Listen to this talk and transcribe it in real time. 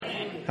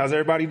How's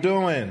everybody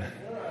doing?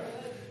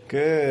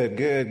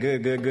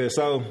 Good.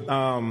 So,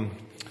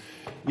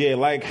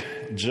 like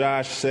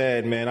Josh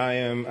said, man, I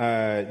am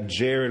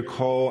Jarryd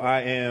Cole.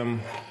 I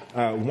am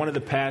one of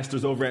the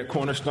pastors over at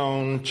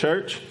Cornerstone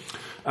Church.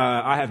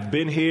 I have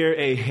been here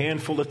a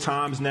handful of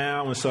times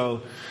now, and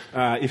so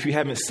if you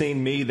haven't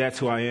seen me, that's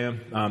who I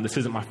am. This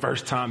isn't my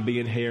first time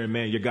being here, and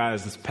man, your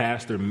guys'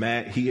 pastor,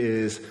 Matt,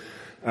 he's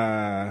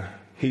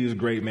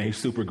great, man. He's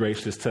super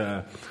gracious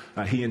to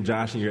he and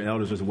Josh and your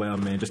elders as well,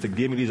 man, just to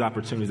give me these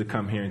opportunities to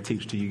come here and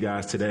teach to you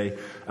guys today,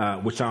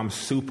 which I'm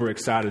super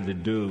excited to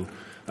do.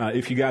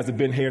 If you guys have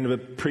been here in the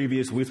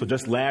previous weeks, well,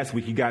 just last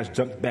week, you guys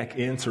jumped back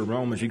into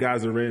Romans. You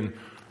guys are in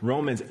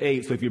Romans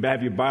 8, so if you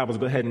have your Bibles,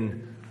 go ahead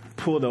and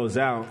pull those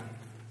out.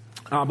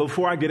 But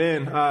before I get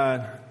in,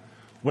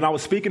 when I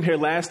was speaking here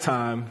last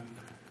time,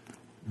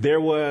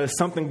 there was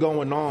something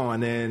going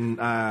on,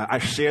 and I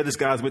share this,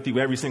 guys, with you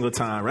every single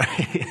time,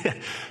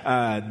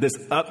 right? This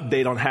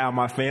update on how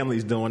my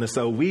family's doing. And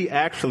so you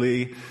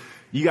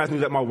guys knew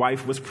that my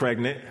wife was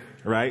pregnant,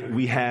 right?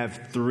 We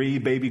have 3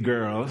 baby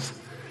girls.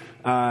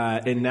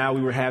 And now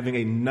we were having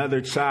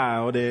another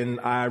child, and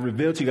I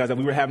revealed to you guys that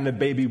we were having a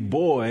baby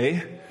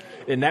boy,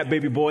 and that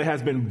baby boy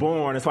has been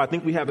born. And so I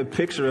think we have a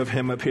picture of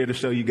him up here to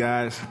show you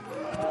guys.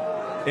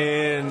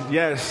 And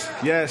yes,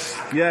 there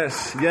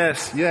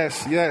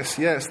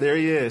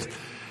he is,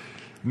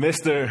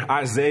 Mr.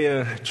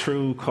 Isaiah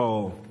True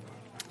Cole.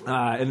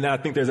 And I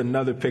think there's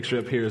another picture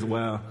up here as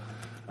well.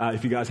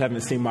 If you guys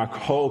haven't seen my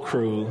whole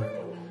crew,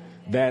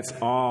 that's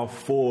all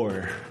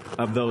 4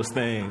 of those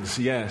things,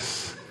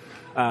 yes.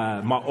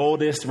 My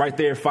oldest right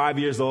there, 5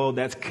 years old,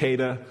 that's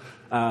Kata.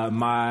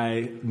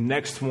 My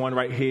next one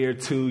right here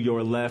to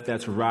your left,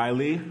 that's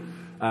Riley.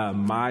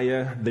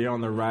 Maya there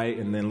on the right,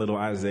 and then little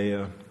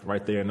Isaiah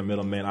right there in the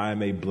middle. Man, I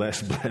am a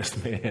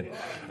blessed man.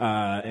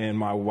 And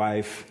my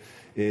wife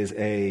is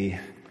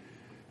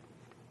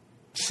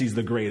she's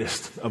the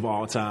greatest of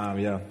all time.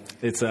 Yeah.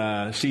 It's,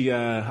 I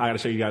got to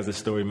show you guys this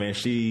story, man.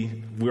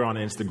 We're on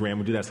Instagram.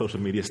 We do that social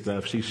media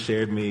stuff. She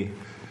shared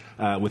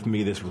with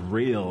me this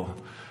reel.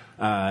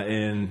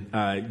 And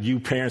you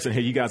parents in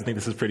here, you guys think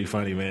this is pretty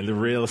funny, man. The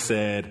reel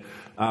said,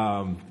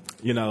 having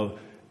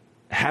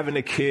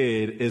a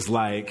kid is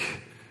like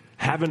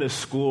having a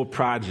school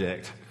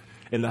project.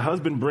 And the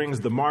husband brings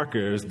the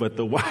markers, but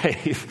the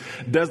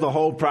wife does the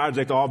whole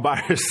project all by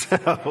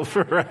herself,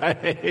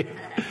 right?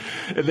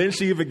 And then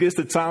she even gets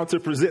the time to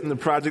present in the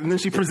project, and then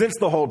she presents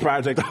the whole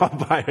project all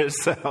by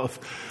herself.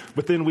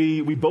 But then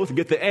we both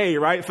get the A,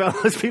 right,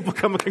 fellas? People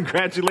come and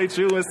congratulate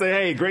you and say,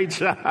 hey, great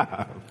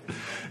job.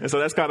 And so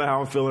that's kind of how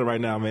I'm feeling right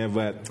now, man.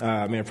 But,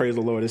 man, praise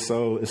the Lord. It's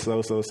so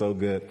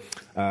good.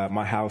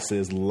 My house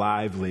is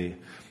lively.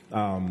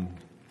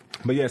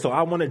 But, yeah, so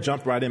I want to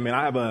jump right in, man.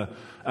 I have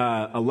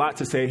a lot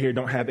to say here.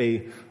 Don't have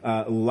a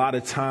lot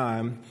of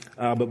time.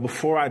 But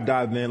before I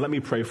dive in, let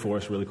me pray for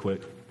us really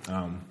quick.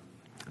 And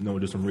then we'll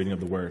do some reading of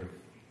the Word.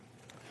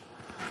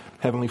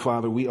 Heavenly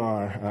Father, we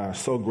are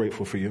so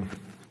grateful for you.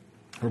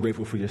 We're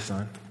grateful for your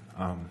Son,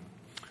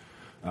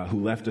 who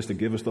left us to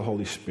give us the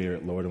Holy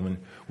Spirit, Lord. And when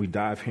we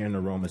dive here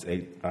into Romans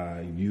 8,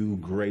 you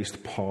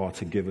graced Paul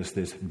to give us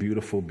this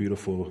beautiful,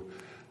 beautiful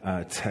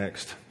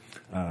text,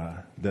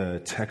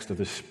 the text of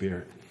the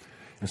Spirit.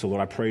 And so,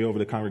 Lord, I pray over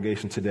the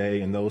congregation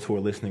today and those who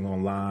are listening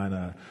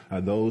online,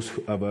 those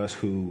of us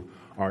who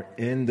are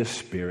in the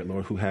Spirit,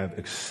 Lord, who have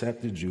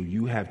accepted you.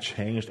 You have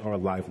changed our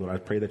life, Lord. I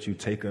pray that you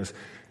take us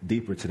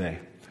deeper today.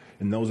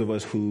 And those of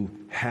us who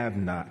have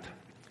not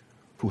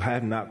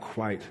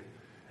quite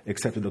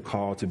accepted the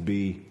call to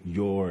be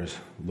yours,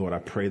 Lord, I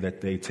pray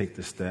that they take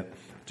the step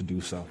to do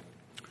so.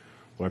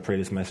 Lord, I pray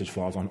this message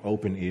falls on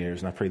open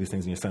ears, and I pray these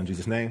things in your Son,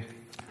 Jesus' name.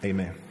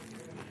 Amen.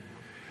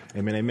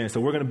 Amen. So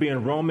we're going to be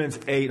in Romans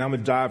 8, and I'm going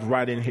to dive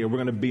right in here. We're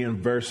going to be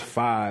in verse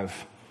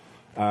 5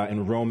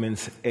 in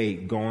Romans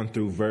 8, going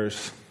through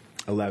verse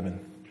 11.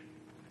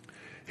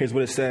 Here's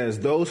what it says.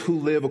 Those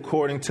who live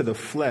according to the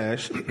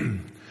flesh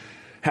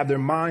have their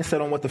mind set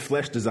on what the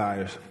flesh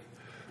desires.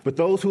 But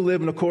those who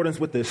live in accordance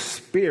with the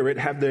Spirit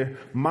have their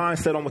mind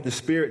set on what the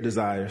Spirit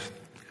desires.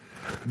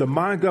 The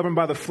mind governed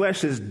by the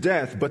flesh is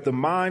death, but the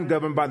mind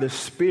governed by the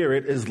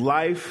Spirit is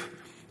life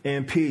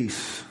and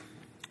peace.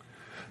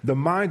 The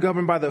mind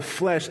governed by the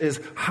flesh is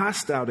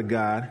hostile to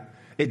God.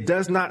 It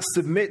does not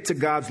submit to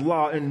God's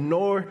law, and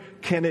nor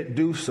can it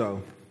do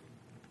so.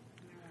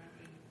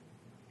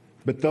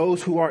 But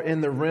those who are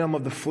in the realm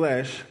of the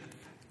flesh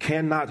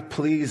cannot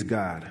please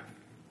God.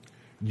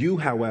 You,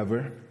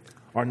 however,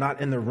 are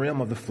not in the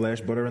realm of the flesh,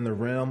 but are in the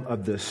realm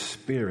of the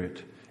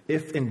Spirit,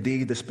 if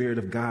indeed the Spirit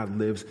of God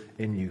lives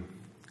in you.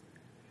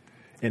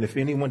 And if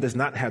anyone does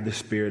not have the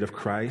Spirit of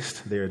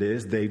Christ, there it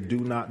is, they do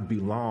not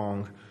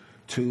belong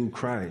to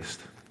Christ.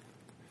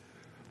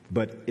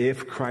 But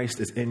if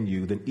Christ is in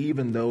you, then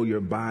even though your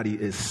body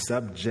is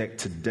subject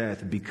to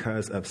death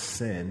because of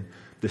sin,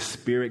 the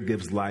Spirit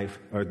gives life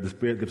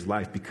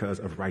because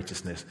of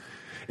righteousness.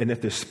 And if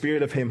the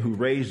Spirit of him who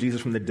raised Jesus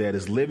from the dead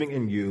is living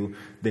in you,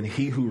 then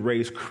he who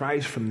raised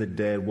Christ from the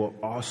dead will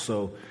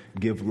also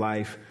give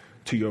life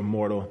to your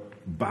mortal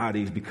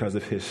bodies because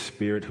of his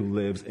Spirit who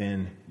lives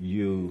in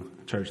you.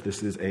 Church,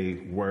 this is a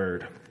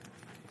word.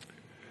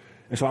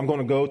 And so I'm going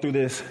to go through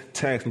this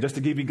text. And just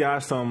to give you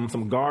guys some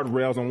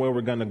guardrails on where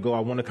we're going to go, I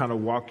want to kind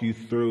of walk you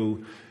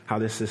through how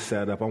this is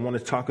set up. I want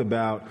to talk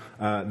about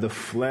the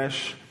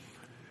flesh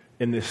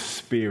and the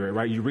spirit,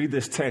 right? You read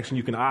this text and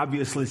you can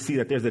obviously see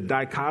that there's a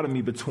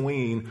dichotomy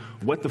between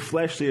what the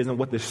flesh is and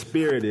what the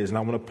spirit is. And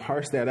I want to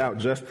parse that out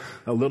just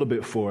a little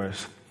bit for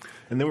us.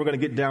 And then we're going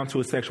to get down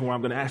to a section where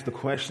I'm going to ask the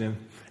question,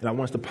 and I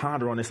want us to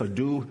ponder on this. So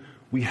do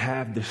we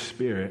have the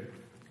Spirit?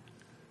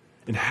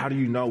 And how do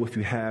you know if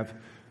you have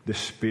the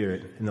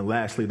Spirit? And then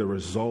lastly, the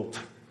result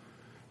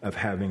of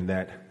having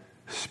that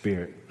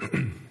Spirit.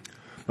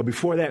 But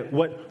before that,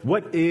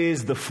 what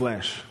is the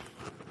flesh?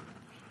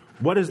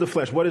 What is the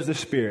flesh? What is the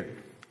Spirit?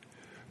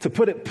 To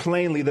put it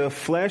plainly, the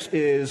flesh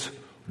is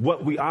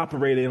what we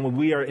operate in when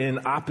we are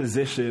in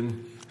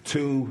opposition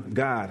to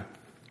God.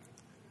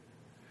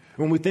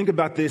 When we think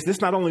about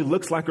this not only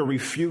looks like a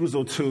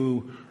refusal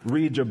to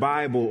read your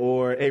Bible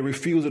or a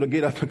refusal to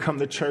get up and come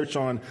to church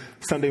on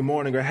Sunday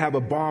morning or have a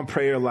bomb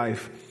prayer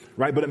life,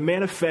 right? But it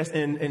manifests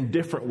in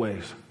different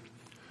ways.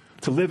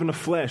 To live in the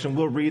flesh, and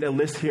we'll read a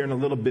list here in a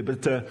little bit,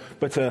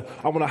 but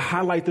I want to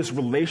highlight this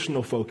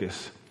relational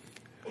focus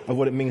of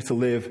what it means to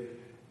live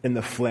in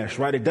the flesh,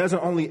 right? It doesn't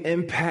only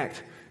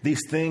impact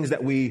these things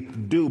that we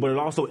do, but it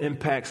also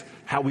impacts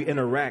how we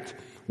interact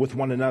with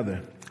one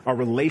another, our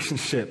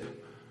relationship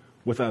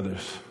with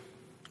others,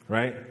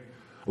 right?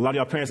 A lot of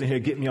y'all parents in here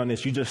get me on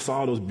this. You just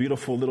saw those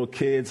beautiful little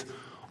kids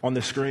on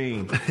the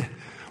screen,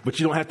 but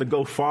you don't have to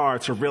go far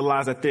to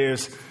realize that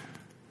there's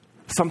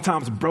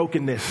sometimes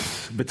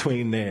brokenness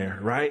between there,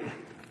 right?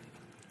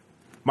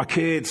 My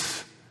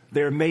kids,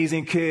 they're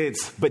amazing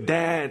kids, but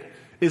dad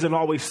isn't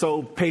always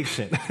so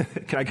patient.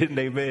 Can I get an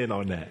amen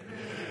on that?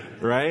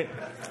 Right?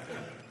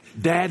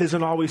 Dad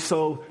isn't always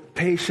so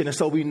patient. And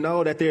so we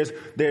know that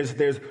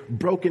there's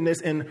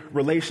brokenness in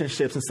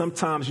relationships. And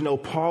sometimes,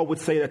 Paul would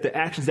say that the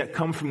actions that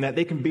come from that,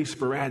 they can be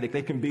sporadic.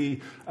 They can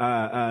be,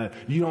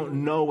 you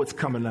don't know what's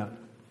coming up.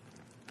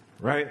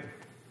 Right?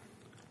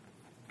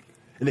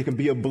 And they can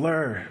be a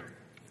blur.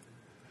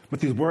 But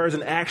these words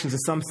and actions in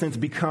some sense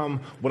become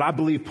what I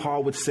believe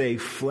Paul would say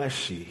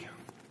fleshy.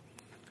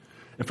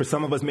 And for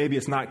some of us, maybe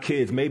it's not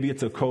kids. Maybe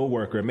it's a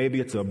coworker. Maybe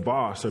it's a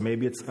boss. Or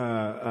maybe it's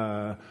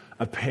a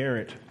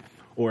parent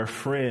or a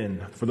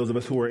friend, for those of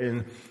us who are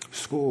in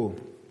school.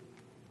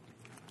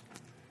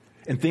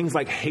 And things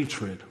like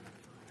hatred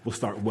will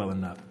start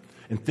welling up.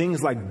 And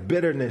things like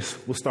bitterness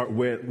will start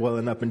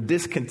welling up. And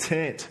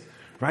discontent,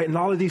 right? And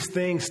all of these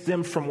things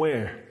stem from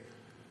where?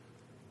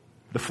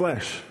 The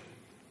flesh.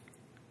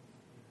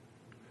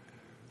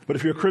 But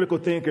if you're a critical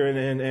thinker,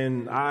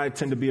 and I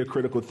tend to be a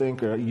critical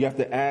thinker, you have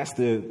to ask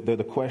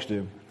the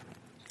question,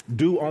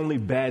 do only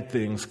bad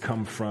things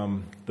come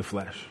from the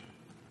flesh?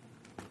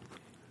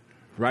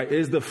 Right?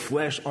 Is the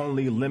flesh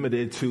only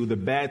limited to the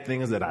bad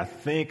things that I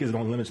think? Is it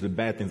only limited to the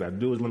bad things I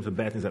do? Is it limited to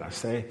the bad things that I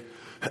say?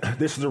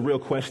 This is a real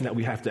question that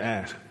we have to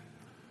ask.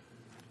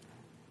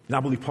 And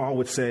I believe Paul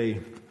would say,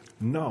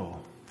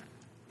 no.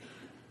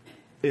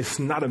 It's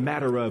not a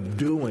matter of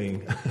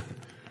doing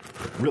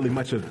really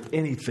much of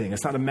anything.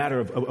 It's not a matter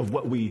of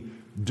what we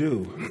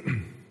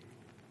do.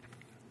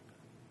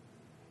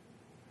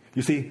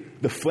 You see,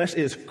 the flesh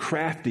is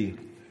crafty.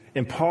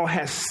 And Paul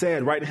has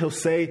said, right, he'll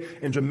say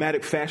in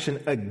dramatic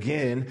fashion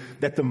again,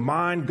 that the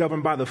mind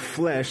governed by the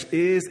flesh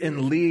is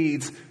and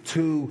leads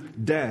to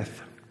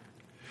death.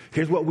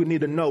 Here's what we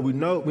need to know. We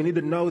need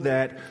to know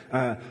that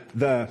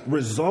the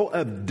result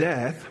of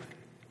death,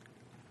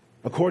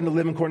 according to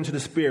living according to the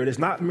Spirit, is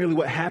not merely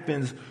what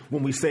happens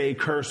when we say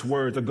curse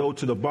words or go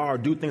to the bar or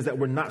do things that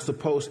we're not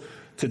supposed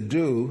to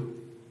do.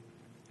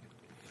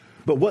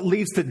 But what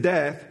leads to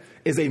death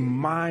is a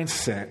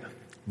mindset,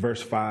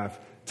 verse 5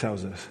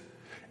 tells us.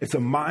 It's a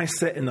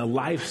mindset and a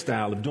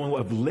lifestyle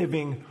of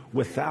living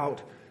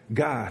without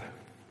God.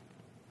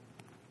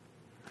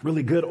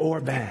 Really good or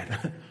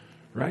bad,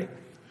 right?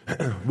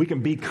 We can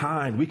be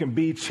kind. We can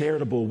be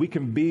charitable. We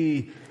can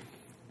be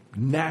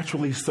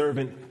naturally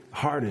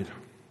servant-hearted.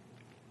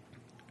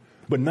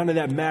 But none of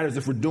that matters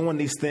if we're doing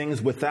these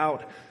things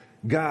without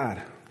God.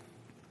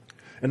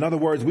 In other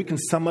words, we can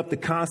sum up the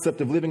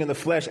concept of living in the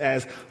flesh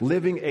as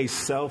living a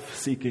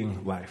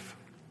self-seeking life.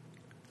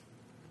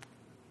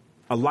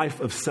 A life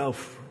of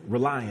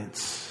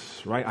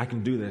self-reliance, right? I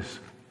can do this.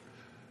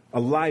 A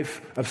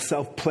life of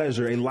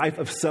self-pleasure, a life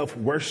of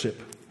self-worship.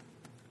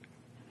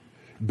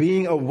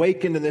 Being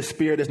awakened in the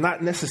Spirit is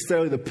not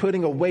necessarily the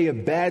putting away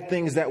of bad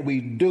things that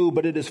we do,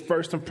 but it is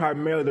first and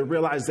primarily the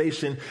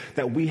realization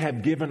that we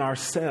have given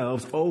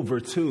ourselves over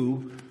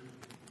to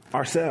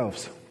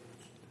ourselves.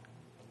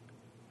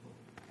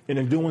 And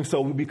in doing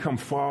so, we become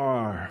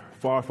far,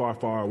 far, far,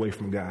 far away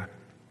from God.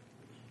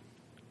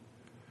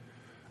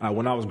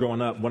 When I was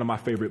growing up, one of my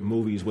favorite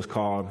movies was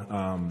called,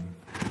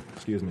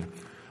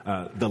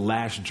 The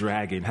Last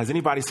Dragon. Has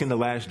anybody seen The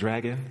Last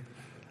Dragon?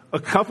 A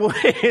couple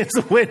hands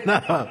went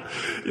up.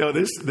 Yo,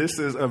 this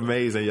is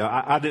amazing, yo.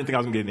 I didn't think I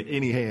was going to get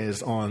any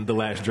hands on The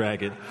Last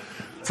Dragon.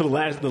 So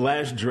the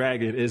last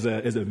Dragon is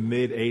a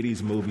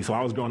mid-'80s movie. So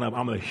I was growing up,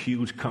 I'm a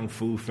huge kung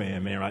fu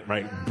fan, man,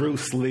 right?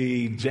 Bruce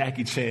Lee,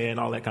 Jackie Chan,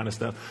 all that kind of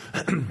stuff.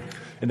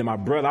 And then my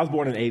brother, I was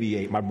born in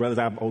 '88. My brothers,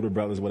 I have older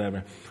brothers,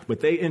 whatever. But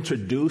they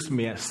introduced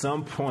me at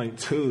some point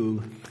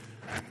to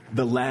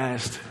The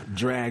Last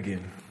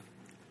Dragon.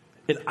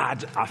 And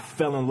I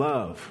fell in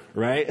love,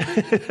 right?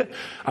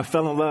 I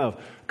fell in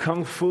love.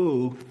 Kung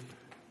fu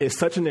is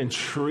such an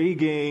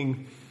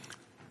intriguing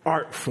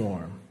art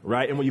form,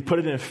 right? And when you put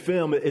it in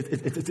film,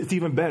 it's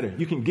even better.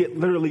 You can get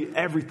literally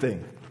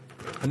everything.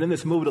 And then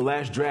this movie, The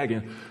Last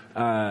Dragon,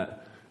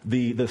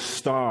 the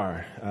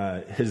star,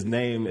 his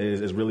name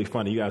is really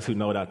funny. You guys who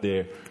know it out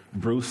there,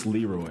 Bruce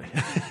Leroy,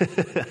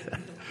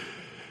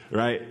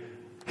 right?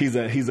 He's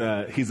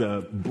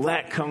a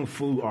black kung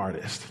fu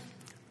artist,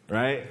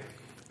 right?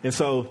 And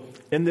so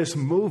in this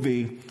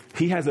movie,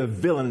 he has a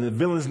villain, and the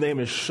villain's name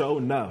is Show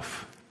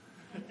Nuff.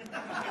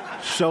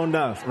 Show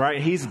Nuff,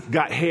 right? He's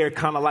got hair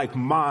kind of like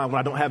mine when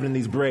I don't have it in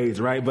these braids,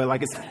 right? But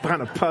like it's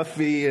kind of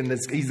puffy, and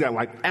he's got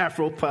like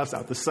afro puffs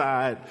out the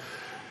side.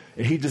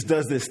 And he just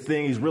does this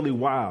thing. He's really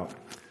wild.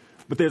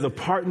 But there's a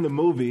part in the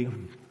movie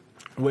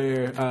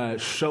where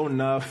Show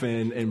Nuff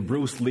and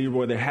Bruce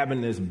Leroy, they're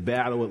having this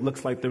battle. It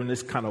looks like they're in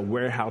this kind of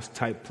warehouse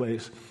type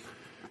place.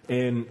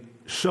 And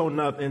Show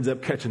Nuff ends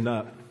up catching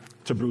up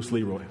to Bruce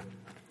Leroy.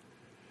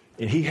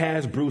 And he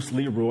has Bruce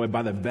Leroy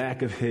by the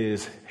back of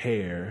his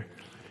hair,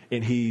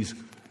 and he's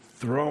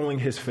throwing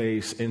his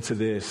face into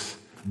this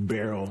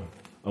barrel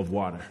of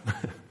water,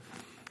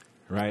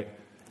 right?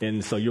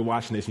 And so you're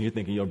watching this and you're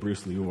thinking, yo,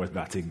 Bruce Leroy's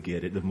about to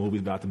get it. The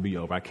movie's about to be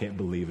over. I can't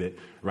believe it,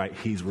 right?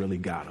 He's really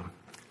got him.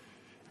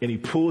 And he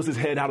pulls his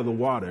head out of the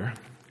water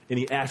and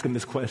he asks him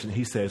this question.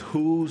 He says,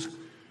 "Who's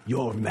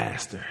your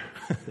master?"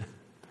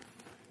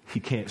 He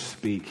can't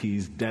speak.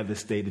 He's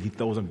devastated. He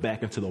throws him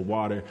back into the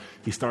water.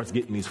 He starts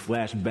getting these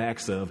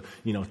flashbacks of,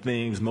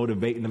 things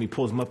motivating him. He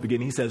pulls him up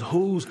again. He says,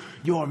 "Who's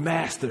your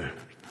master?"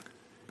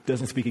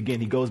 Doesn't speak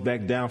again. He goes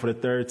back down for the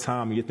third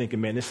time. And you're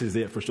thinking, man, this is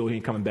it for sure. He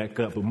ain't coming back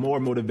up. But more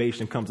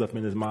motivation comes up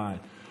in his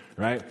mind,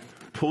 right?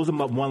 Pulls him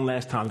up one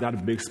last time. Got a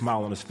big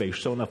smile on his face.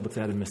 Sure enough, looks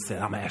at him and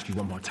said, "I'm going to ask you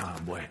one more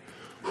time, boy.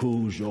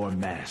 Who's your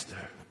master?"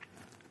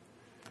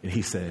 And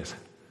he says,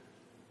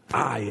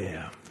 "I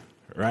am,"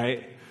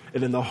 right?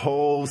 And then the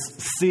whole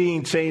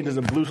scene changes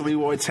and Bruce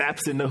Leroy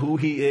taps into who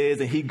he is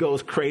and he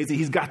goes crazy.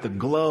 He's got the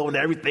glow and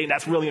everything.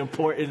 That's really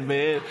important,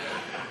 man.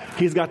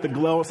 He's got the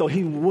glow. So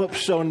he whoops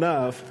Show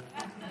Nuff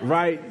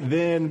right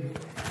then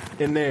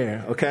and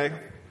there, okay?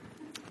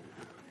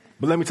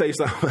 But let me tell you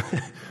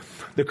something.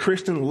 The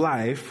Christian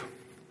life,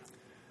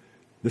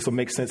 this will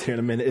make sense here in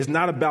a minute, is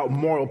not about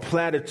moral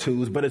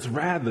platitudes, but it's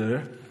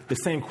rather the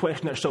same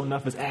question that Show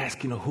Nuff is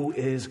asking, who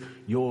is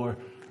your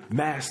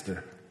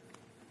master?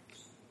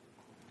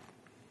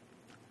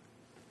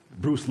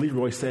 Bruce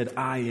Leroy said,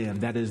 "I am."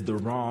 That is the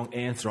wrong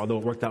answer, although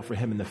it worked out for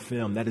him in the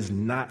film. That is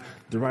not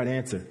the right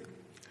answer.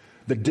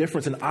 The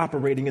difference in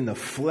operating in the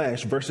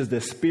flesh versus the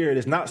spirit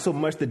is not so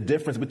much the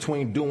difference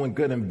between doing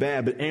good and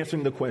bad, but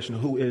answering the question,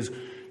 who is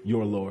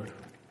your Lord?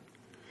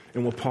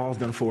 And what Paul's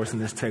done for us in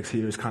this text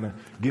here is kind of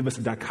give us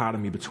a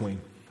dichotomy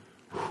between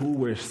who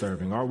we're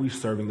serving. Are we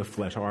serving the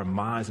flesh? Are our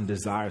minds and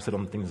desires set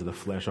on the things of the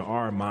flesh? Or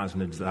are our minds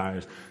and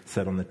desires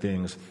set on the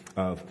things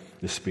of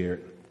the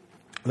spirit?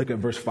 Look at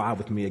verse 5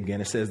 with me again.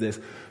 It says this: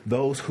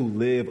 "Those who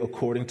live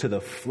according to the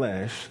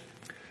flesh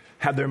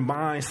have their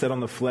mind set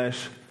on the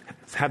flesh,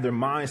 have their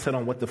mind set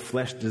on what the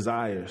flesh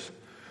desires.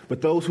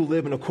 But those who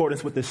live in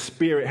accordance with the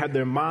Spirit have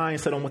their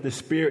mind set on what the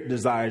Spirit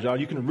desires." Y'all,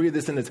 you can read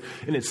this and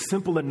it's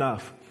simple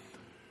enough,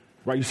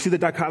 right? You see the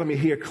dichotomy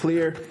here,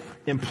 clear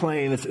and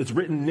plain. It's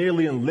written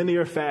nearly in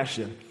linear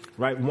fashion,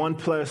 right? 1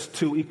 +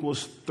 2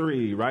 =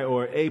 3, right?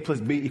 Or A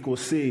 + B =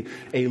 C.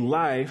 A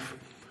life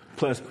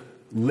plus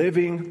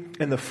living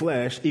in the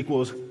flesh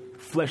equals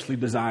fleshly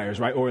desires,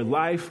 right? Or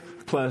life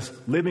plus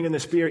living in the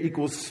Spirit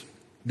equals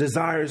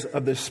desires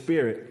of the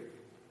Spirit.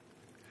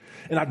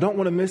 And I don't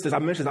want to miss this. I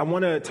mentioned I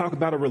want to talk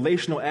about a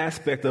relational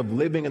aspect of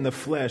living in the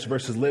flesh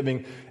versus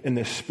living in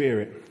the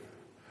Spirit.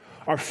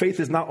 Our faith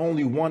is not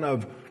only one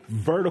of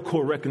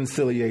vertical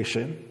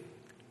reconciliation,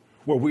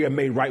 where we are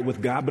made right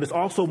with God, but it's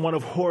also one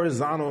of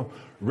horizontal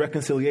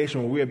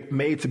reconciliation, where we are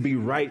made to be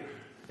right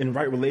in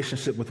right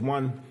relationship with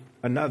one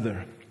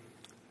another.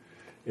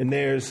 And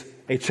there's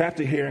a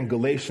chapter here in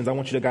Galatians. I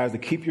want you guys to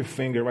keep your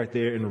finger right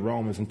there in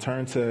Romans and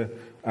turn to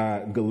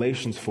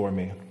Galatians for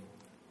me.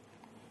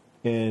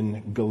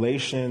 In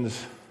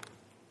Galatians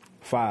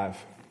 5.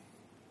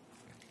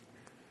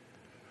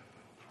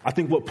 I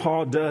think what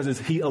Paul does is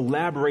he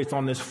elaborates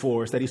on this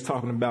for us that he's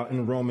talking about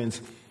in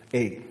Romans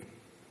 8.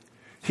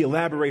 He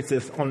elaborates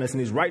on this, and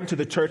he's writing to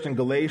the church in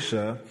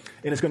Galatia,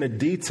 and it's going to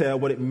detail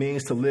what it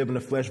means to live in the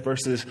flesh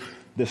versus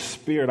the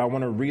Spirit. I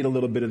want to read a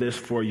little bit of this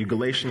for you.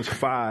 Galatians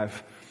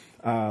 5,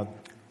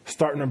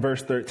 starting in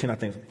verse 13, I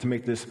think, to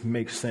make this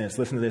make sense.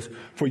 Listen to this.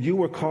 "For you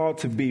were called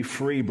to be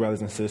free,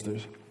 brothers and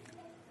sisters.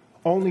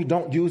 Only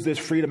don't use this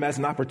freedom as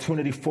an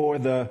opportunity for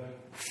the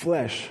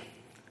flesh,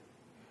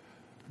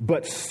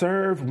 but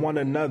serve one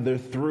another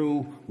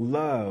through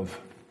love.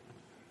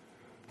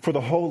 For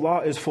the whole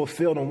law is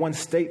fulfilled in one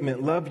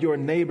statement: love your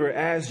neighbor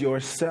as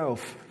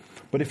yourself.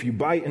 But if you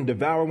bite and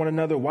devour one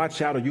another,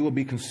 watch out, or you will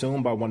be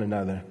consumed by one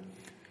another.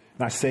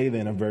 And I say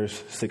then in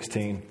verse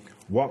 16,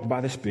 walk by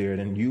the Spirit,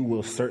 and you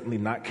will certainly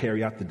not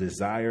carry out the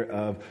desire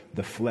of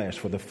the flesh.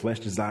 For the flesh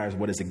desires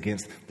what is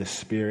against the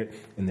Spirit,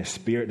 and the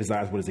Spirit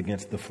desires what is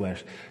against the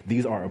flesh.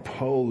 These are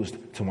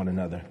opposed to one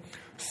another,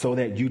 so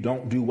that you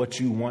don't do what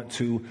you want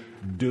to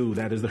do.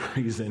 That is the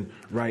reason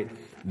right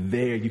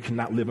there. You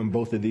cannot live in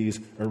both of these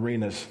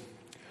arenas.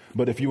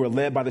 But if you are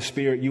led by the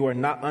Spirit, you are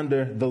not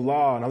under the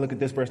law. And I look at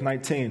this, verse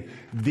 19.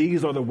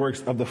 These are the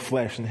works of the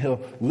flesh. And he'll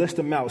list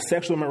them out: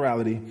 sexual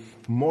immorality,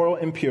 moral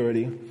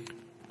impurity,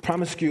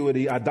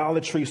 promiscuity,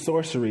 idolatry,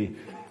 sorcery,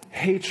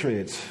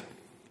 hatreds,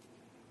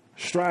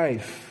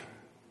 strife,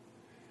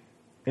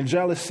 and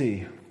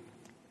jealousy,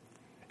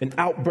 an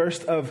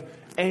outburst of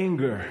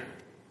anger,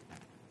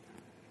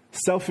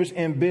 selfish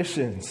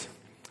ambitions,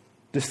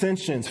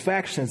 dissensions,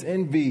 factions,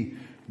 envy,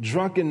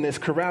 drunkenness,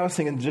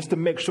 carousing. And just to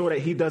make sure that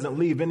he doesn't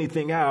leave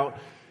anything out,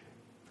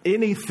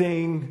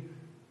 anything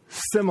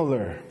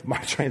similar, my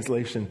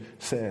translation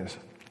says.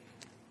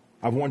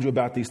 I've warned you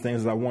about these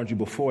things, as I warned you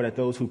before, that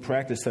those who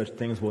practice such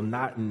things will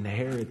not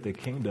inherit the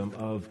kingdom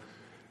of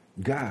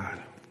God.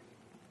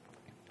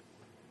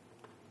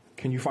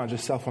 Can you find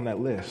yourself on that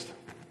list?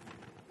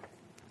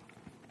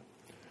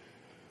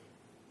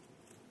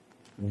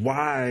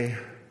 Why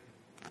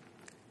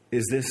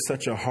is this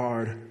such a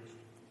hard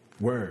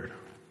word?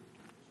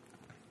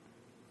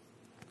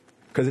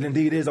 Because it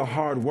indeed is a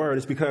hard word.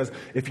 It's because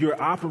if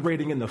you're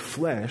operating in the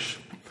flesh,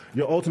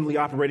 you're ultimately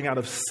operating out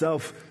of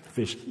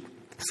selfishness.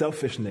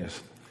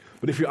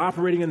 But if you're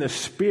operating in the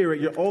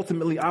Spirit, you're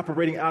ultimately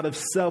operating out of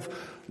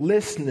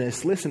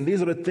selflessness. Listen,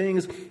 these are the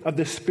things of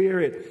the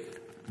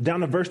Spirit.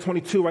 Down to verse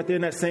 22, right there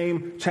in that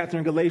same chapter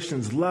in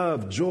Galatians: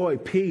 love, joy,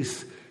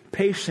 peace,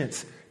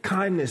 patience,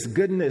 kindness,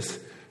 goodness,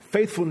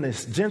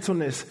 faithfulness,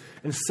 gentleness,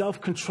 and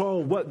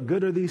self-control. What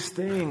good are these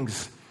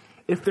things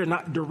if they're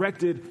not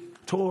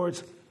directed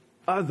towards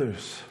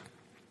others?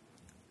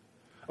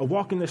 A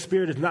walk in the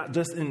Spirit is not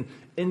just an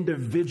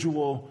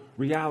individual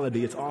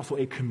reality. It's also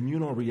a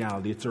communal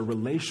reality. It's a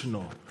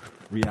relational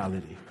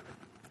reality.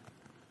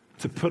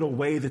 To put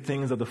away the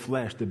things of the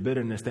flesh, the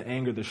bitterness, the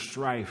anger, the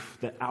strife,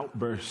 the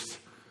outbursts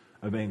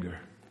of anger.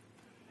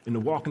 And to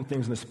walk in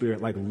things in the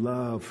Spirit like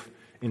love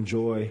and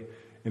joy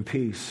and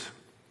peace.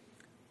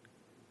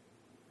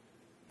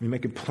 We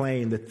make it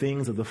plain the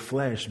things of the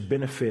flesh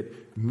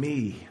benefit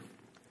me,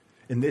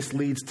 and this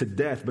leads to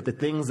death. But the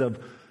things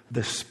of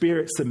the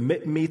Spirit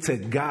submit me to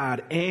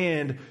God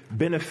and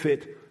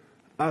benefit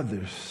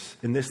others,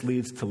 and this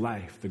leads to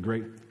life, the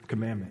great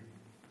commandment.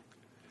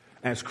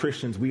 As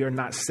Christians, we are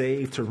not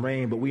saved to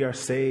reign, but we are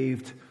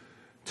saved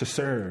to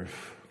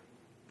serve.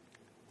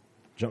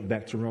 Jump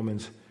back to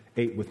Romans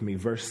 8 with me.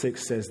 Verse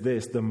 6 says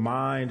this: the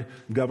mind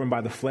governed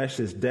by the flesh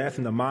is death,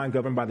 and the mind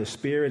governed by the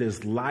Spirit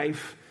is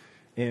life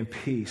and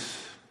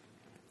peace.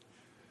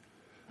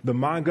 The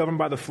mind governed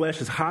by the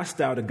flesh is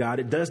hostile to God.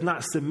 It does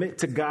not submit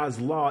to God's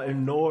law,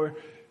 and nor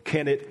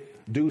can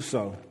it do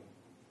so.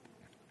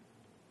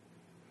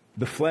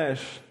 The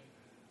flesh,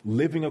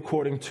 living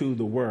according to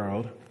the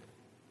world,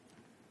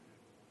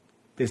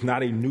 is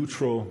not a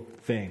neutral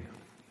thing.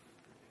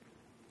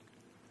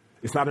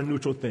 It's not a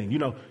neutral thing.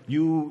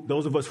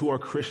 Those of us who are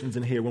Christians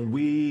in here, when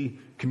we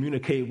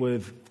communicate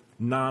with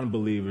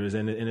non-believers,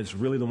 and it's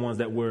really the ones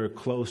that we're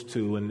close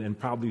to and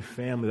probably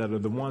family that are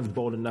the ones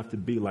bold enough to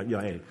be like,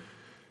 hey,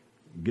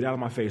 get out of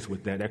my face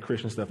with that. That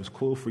Christian stuff is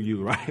cool for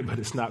you, right? But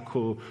it's not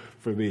cool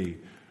for me,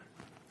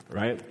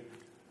 right?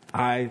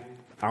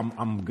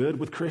 I'm good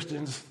with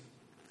Christians.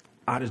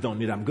 I just don't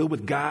need it. I'm good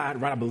with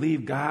God, right? I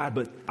believe God,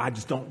 but I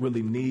just don't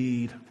really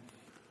need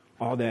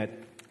all that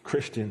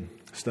Christian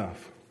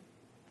stuff.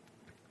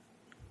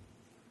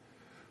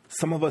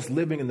 Some of us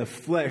living in the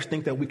flesh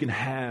think that we can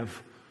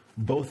have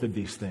both of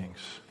these things,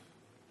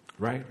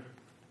 right?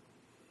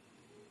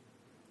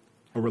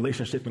 A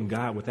relationship in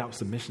God without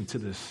submission to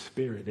the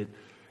Spirit, it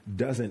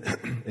doesn't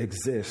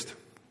exist.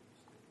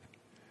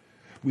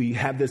 We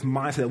have this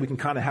mindset that we can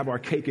kind of have our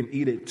cake and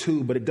eat it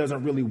too, but it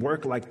doesn't really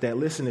work like that.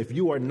 Listen, if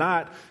you are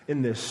not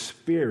in the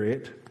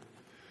Spirit,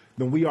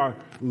 then we are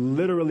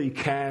literally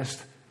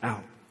cast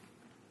out.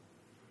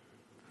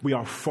 We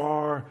are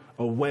far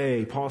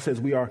away. Paul says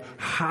we are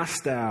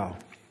hostile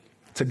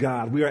to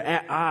God. We are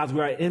at odds. We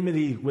are at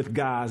enmity with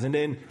God. And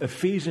then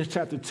Ephesians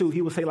chapter 2,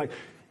 he will say,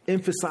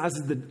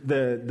 emphasizes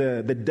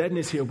the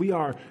deadness here. We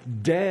are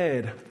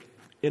dead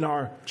in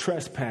our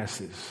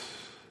trespasses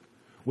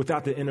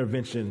without the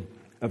intervention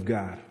of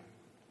God.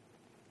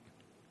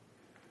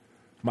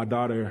 My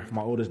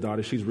oldest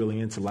daughter, she's really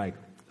into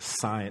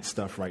science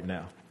stuff right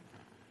now.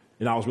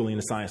 And I was really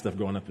into science stuff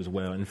growing up as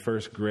well. In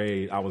first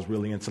grade, I was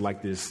really into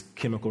this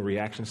chemical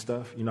reaction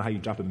stuff. You know how you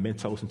drop a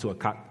Mentos into a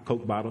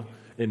Coke bottle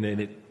and then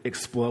it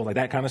explodes,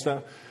 that kind of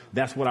stuff?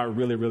 That's what I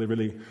really, really,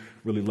 really,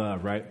 really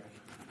love, right?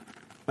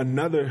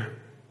 Another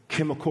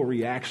chemical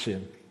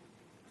reaction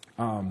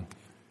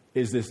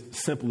is this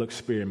simple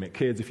experiment.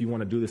 Kids, if you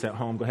want to do this at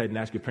home, go ahead and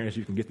ask your parents.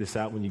 You can get this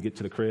out when you get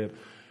to the crib.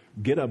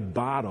 get a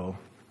bottle,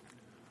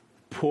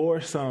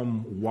 pour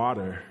some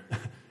water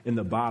in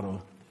the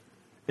bottle,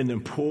 and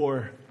then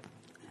pour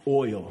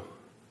oil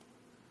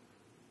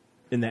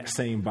in that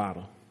same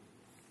bottle.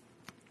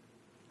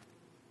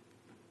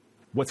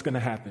 What's going to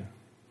happen?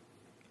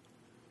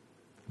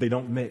 They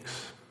don't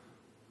mix,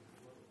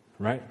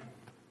 right?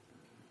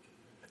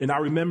 And I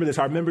remember this.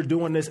 I remember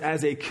doing this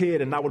as a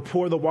kid, and I would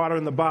pour the water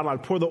in the bottle.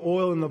 I'd pour the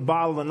oil in the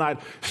bottle, and I'd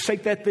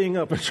shake that thing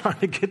up and try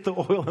to get the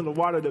oil and the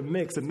water to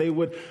mix, and they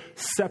would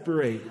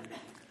separate.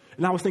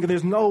 And I was thinking,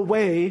 there's no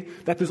way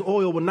that this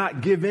oil will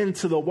not give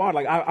into the water.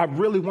 Like, I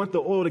really want the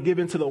oil to give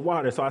into the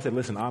water. So I said,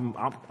 listen,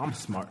 I'm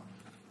smart.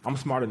 I'm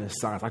smarter than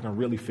science. I can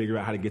really figure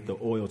out how to get the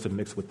oil to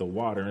mix with the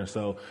water. And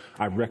so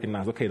I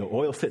recognized, okay, the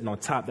oil's sitting on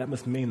top. That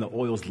must mean the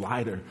oil's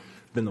lighter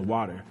than the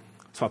water.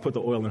 So I put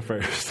the oil in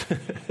first.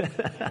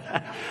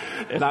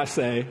 And I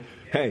say,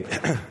 hey,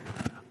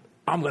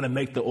 I'm going to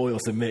make the oil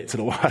submit to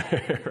the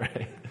water,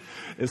 right?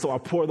 And so I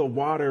pour the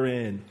water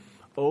in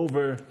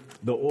over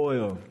the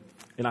oil.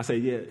 And I say,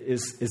 yeah,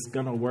 it's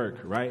going to work,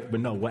 right? But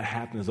no, what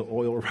happens? The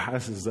oil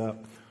rises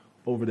up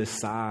over the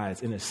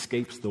sides and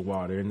escapes the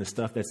water. And the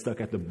stuff that's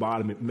stuck at the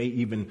bottom, it may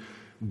even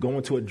go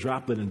into a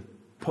droplet and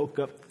poke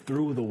up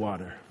through the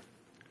water.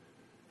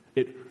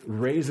 It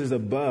raises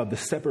above. The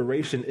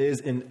separation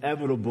is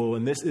inevitable.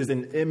 And this is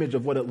an image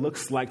of what it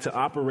looks like to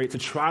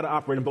try to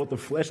operate in both the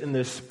flesh and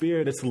the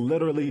spirit. It's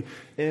literally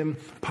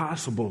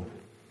impossible.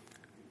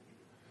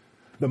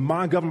 The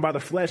mind governed by the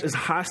flesh is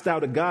hostile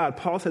to God.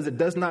 Paul says it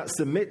does not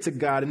submit to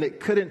God, and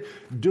it couldn't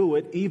do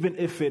it even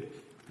if it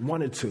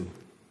wanted to.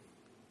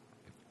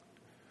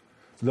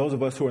 So those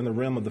of us who are in the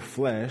realm of the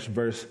flesh,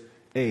 verse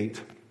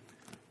 8,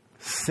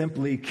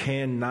 simply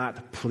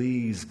cannot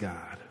please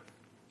God.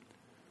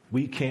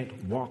 We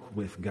can't walk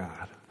with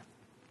God.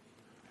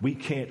 We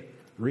can't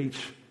reach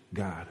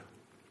God.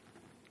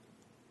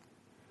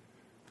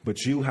 But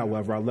you,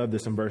 however, I love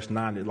this in verse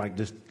 9, it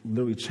just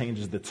literally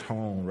changes the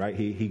tone, right?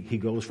 He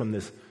goes from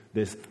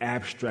this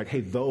abstract,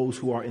 hey, those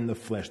who are in the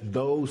flesh,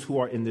 those who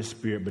are in the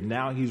spirit, but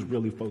now he's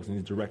really focusing,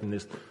 he's directing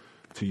this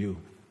to you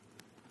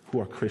who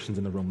are Christians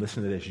in the room.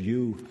 Listen to this.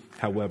 You,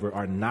 however,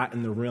 are not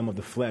in the realm of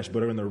the flesh,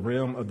 but are in the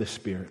realm of the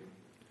spirit.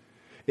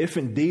 If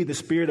indeed the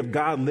Spirit of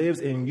God lives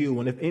in you,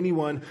 and if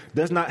anyone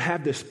does not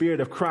have the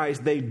Spirit of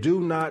Christ, they do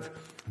not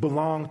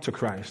belong to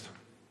Christ.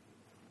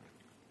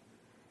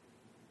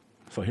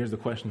 So here's the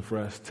question for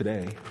us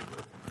today,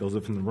 those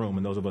of us in the room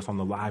and those of us on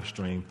the live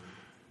stream.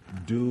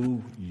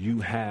 Do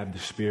you have the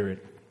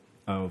Spirit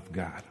of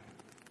God?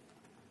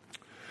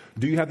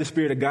 Do you have the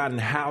Spirit of God,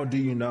 and how do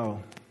you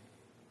know?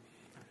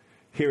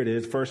 Here it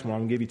is. First one,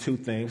 I'm going to give you two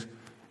things.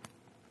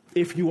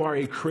 If you are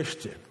a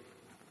Christian,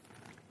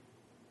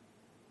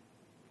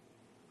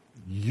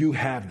 you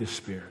have the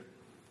Spirit.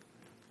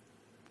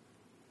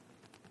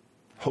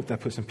 Hope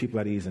that puts some people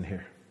at ease in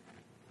here.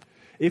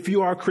 If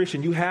you are a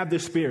Christian, you have the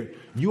Spirit.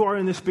 You are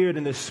in the Spirit,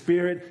 and the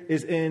Spirit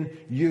is in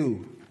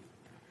you.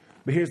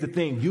 But here's the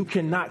thing. You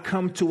cannot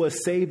come to a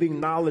saving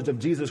knowledge of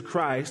Jesus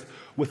Christ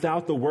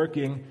without the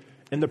working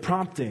and the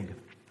prompting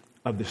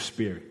of the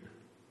Spirit.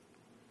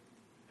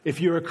 If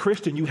you're a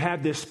Christian, you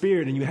have this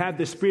Spirit, and you have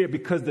this Spirit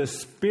because the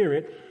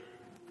Spirit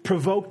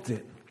provoked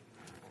it.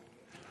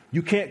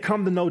 You can't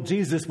come to know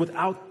Jesus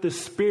without the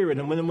Spirit.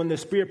 And when the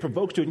Spirit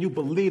provokes you and you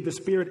believe, the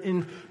Spirit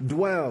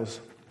indwells.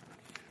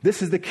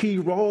 This is the key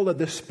role of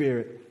the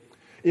Spirit.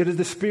 It is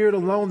the Spirit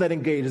alone that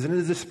engages, and it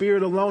is the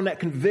Spirit alone that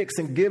convicts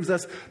and gives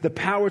us the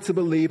power to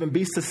believe and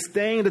be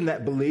sustained in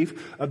that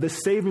belief of the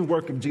saving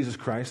work of Jesus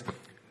Christ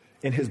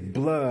and his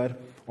blood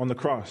on the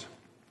cross.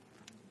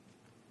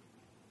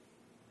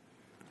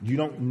 You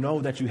don't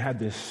know that you have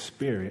this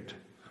Spirit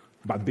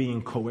by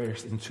being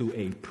coerced into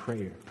a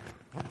prayer.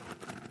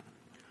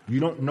 You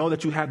don't know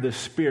that you have the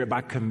Spirit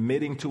by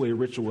committing to a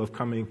ritual of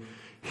coming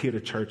here to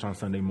church on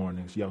Sunday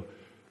mornings.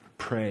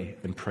 Pray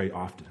and pray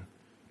often.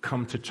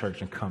 Come to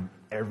church and come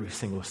every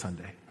single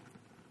Sunday.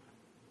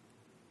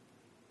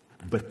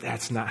 But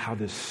that's not how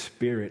the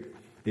Spirit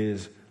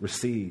is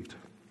received.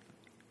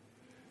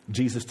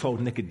 Jesus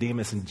told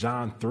Nicodemus in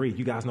John 3,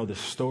 you guys know the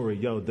story,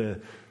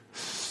 the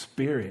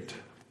Spirit.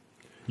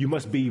 You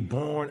must be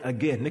born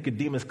again.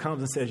 Nicodemus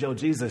comes and says,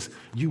 Jesus,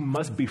 you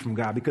must be from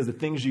God because the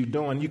things you're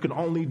doing, you can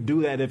only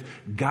do that if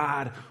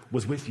God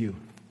was with you.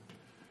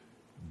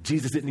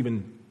 Jesus didn't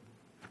even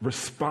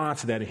respond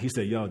to that. And he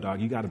said,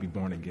 dog, you got to be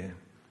born again.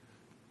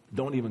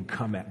 Don't even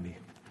come at me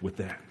with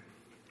that.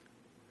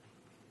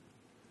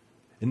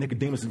 And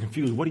Nicodemus is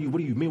confused. What do you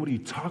mean? What are you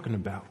talking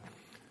about?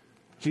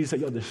 Jesus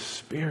said, the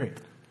Spirit.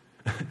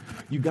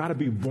 You got to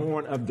be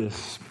born of the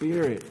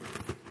Spirit.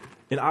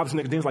 And obviously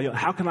Nicodemus is like,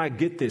 how can I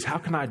get this? How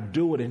can I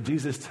do it? And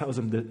Jesus tells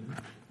him that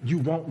you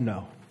won't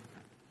know.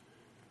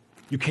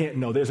 You can't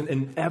know. There's an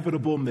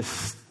inevitable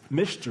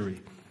mystery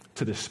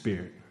to the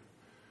Spirit.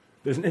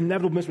 There's an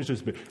inevitable mystery to the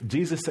Spirit.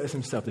 Jesus says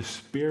himself, the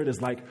Spirit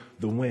is like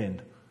the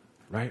wind,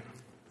 right?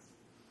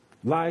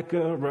 Like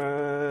a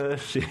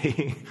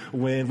rushing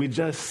wind. We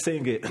just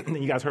sing it.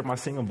 You guys heard my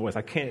singing voice.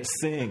 I can't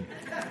sing,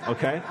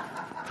 okay?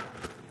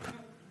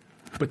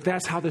 But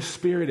that's how the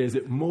Spirit is.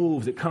 It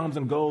moves. It comes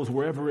and goes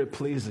wherever it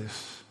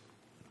pleases.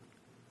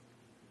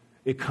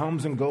 It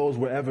comes and goes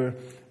wherever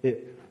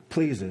it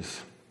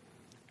pleases.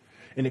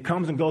 And it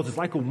comes and goes. It's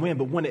like a wind,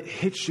 but when it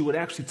hits you, it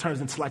actually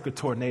turns into like a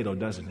tornado,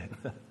 doesn't it?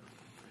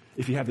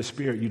 If you have the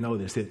Spirit, you know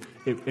this. It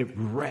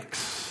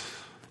wrecks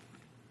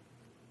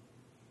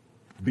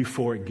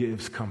before it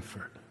gives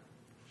comfort.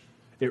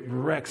 It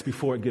wrecks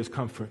before it gives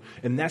comfort.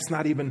 And that's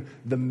not even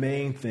the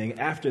main thing.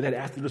 After that,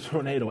 after the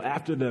tornado,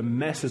 after the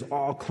mess is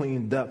all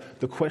cleaned up,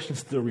 the question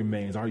still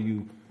remains, are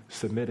you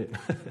submitted?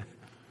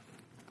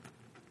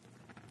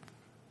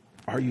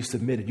 Are you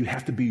submitted? You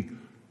have to be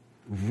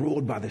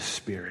ruled by the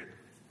Spirit.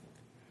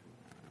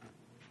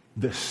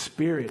 The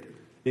Spirit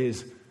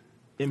is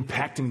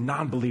impacting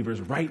non-believers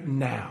right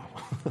now.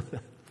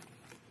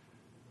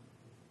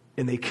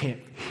 And they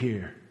can't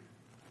hear.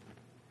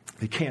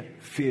 They can't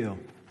feel.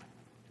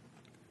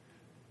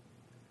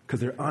 Because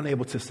they're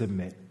unable to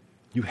submit.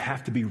 You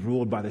have to be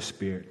ruled by the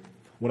Spirit.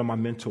 One of my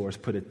mentors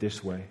put it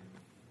this way.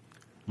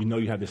 You know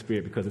you have the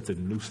Spirit because it's a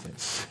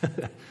nuisance.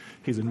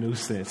 He's a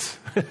nuisance.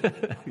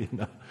 You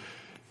know,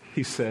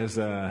 he says,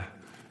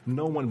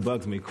 no one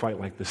bugs me quite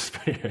like the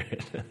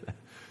Spirit.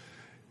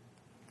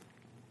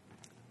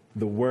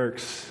 The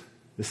works,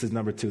 this is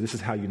number 2. This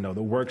is how you know.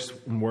 The works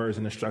and words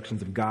and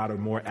instructions of God are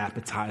more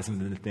appetizing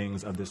than the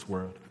things of this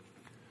world.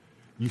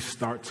 You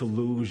start to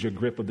lose your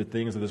grip of the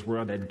things of this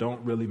world that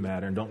don't really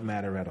matter and don't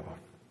matter at all.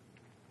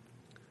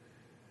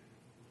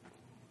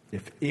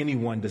 If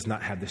anyone does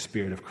not have the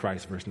Spirit of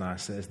Christ, verse 9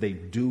 says, they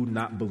do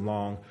not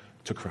belong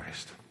to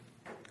Christ.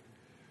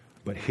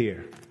 But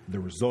here, the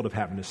result of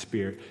having the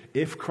Spirit,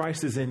 if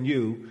Christ is in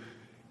you,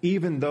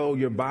 even though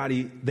your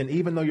body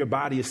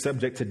is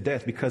subject to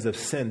death because of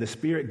sin, the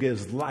Spirit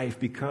gives life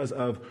because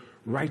of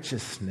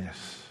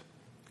righteousness.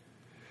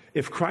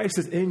 If Christ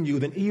is in you,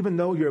 then even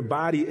though your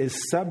body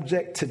is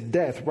subject to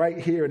death right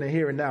here in the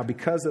here and now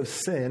because of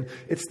sin,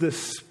 it's the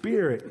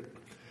Spirit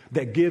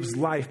that gives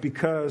life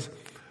because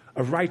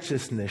of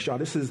righteousness. Y'all,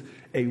 this is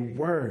a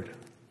word.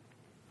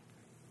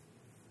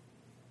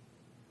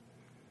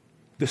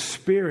 The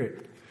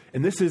Spirit,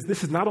 and this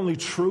is not only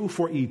true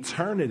for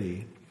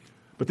eternity,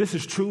 but this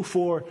is true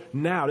for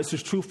now. This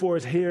is true for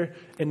us here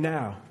and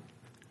now.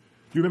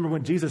 You remember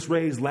when Jesus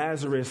raised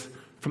Lazarus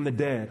from the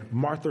dead,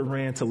 Martha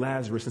ran to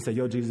Lazarus and said,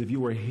 yo, Jesus, if you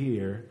were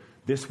here,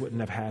 this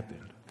wouldn't have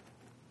happened.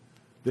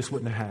 This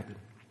wouldn't have happened.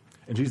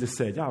 And Jesus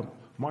said, y'all,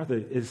 Martha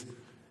is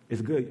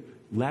good.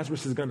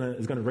 Lazarus is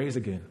gonna raise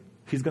again.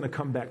 He's gonna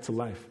come back to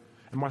life.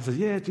 And Martha says,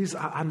 yeah, Jesus,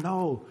 I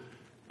know.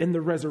 In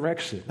the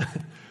resurrection,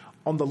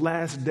 on the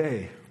last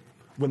day,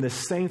 when the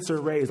saints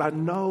are raised, I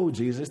know,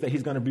 Jesus, that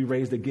he's gonna be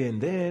raised again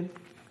then.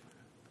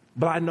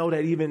 But I know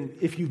that even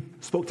if you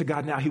spoke to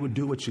God now, he would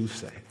do what you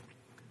say.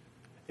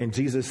 And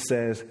Jesus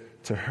says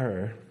to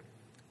her,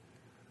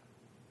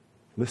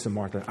 listen,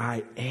 Martha,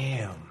 I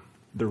am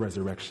the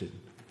resurrection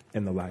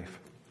and the life.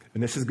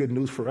 And this is good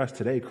news for us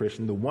today,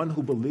 Christian. The one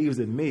who believes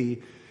in me,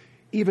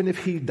 even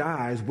if he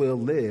dies, will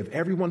live.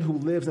 Everyone who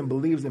lives and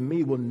believes in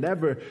me will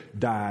never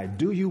die.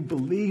 Do you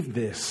believe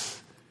this?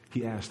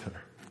 He asked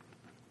her.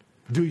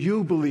 Do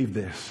you believe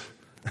this?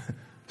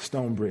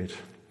 Stonebridge.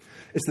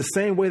 It's the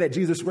same way that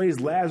Jesus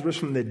raised Lazarus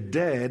from the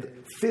dead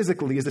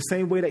physically is the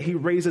same way that he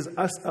raises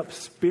us up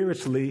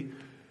spiritually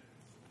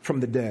from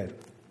the dead.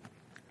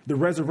 The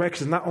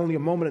resurrection is not only a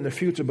moment in the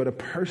future, but a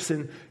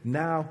person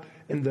now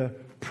in the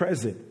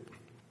present.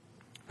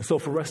 So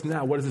for us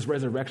now, what does this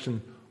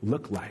resurrection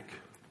look like?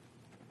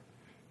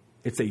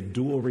 It's a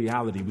dual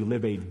reality. We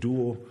live a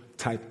dual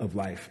type of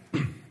life.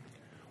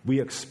 We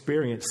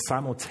experience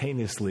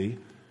simultaneously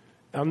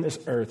on this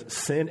earth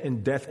sin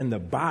and death in the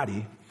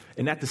body,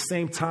 and at the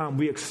same time,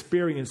 we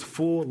experience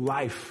full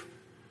life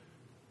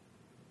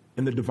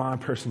in the divine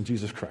person,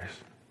 Jesus Christ.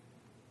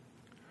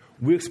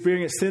 We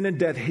experience sin and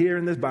death here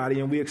in this body,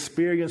 and we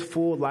experience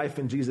full life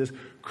in Jesus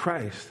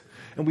Christ.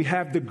 And we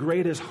have the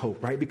greatest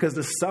hope, right? Because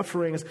the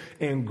sufferings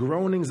and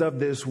groanings of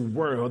this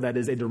world, that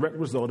is a direct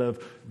result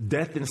of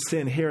death and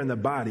sin here in the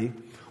body,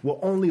 will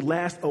only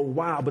last a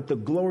while, but the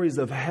glories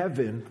of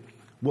heaven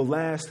will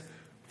last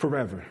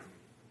forever.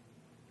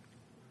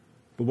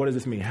 But what does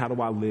this mean? How do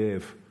I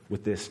live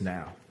with this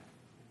now?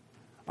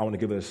 I want to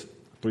give us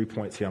 3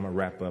 points here. I'm going to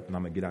wrap up and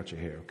I'm going to get out your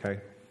hair,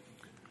 okay?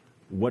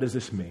 What does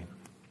this mean?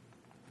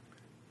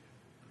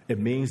 It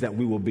means that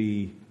we will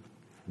be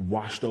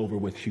washed over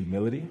with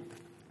humility.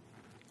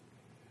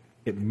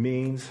 It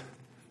means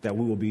that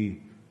we will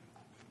be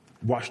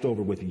washed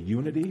over with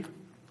unity.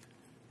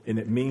 And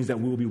it means that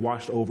we will be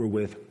washed over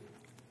with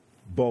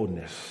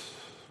boldness,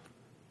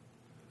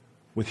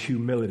 with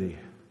humility,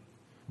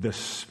 the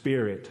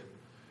Spirit.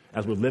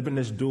 As we're living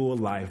this dual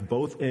life,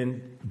 both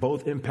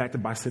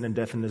impacted by sin and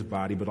death in this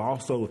body, but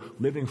also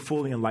living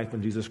fully in life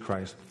in Jesus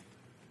Christ,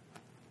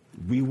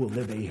 we will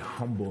live a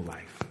humble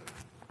life.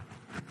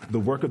 The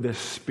work of the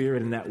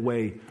Spirit in that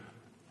way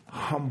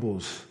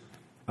humbles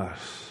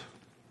us.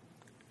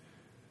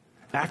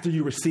 After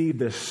you receive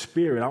the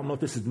Spirit, I don't know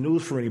if this is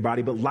news for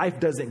anybody, but life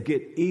doesn't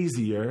get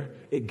easier,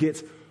 it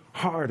gets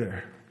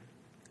harder.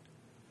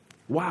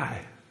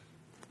 Why?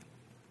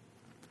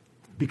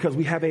 because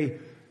we have a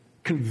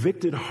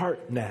convicted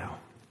heart now.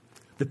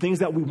 The things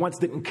that we once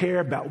didn't care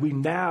about, we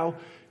now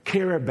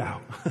care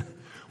about.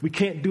 We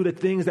can't do the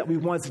things that we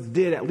once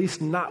did, at least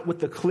not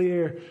with a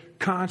clear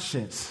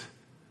conscience.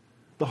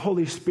 The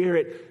Holy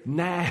Spirit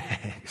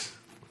nags,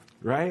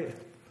 right?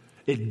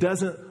 It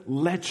doesn't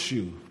let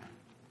you.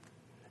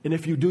 And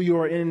if you do, you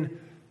are in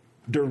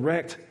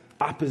direct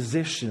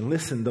opposition.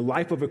 Listen, the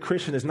life of a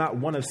Christian is not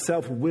one of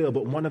self-will,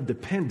 but one of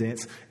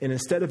dependence. And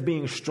instead of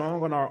being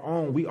strong on our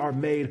own, we are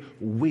made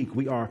weak.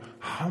 We are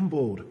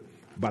humbled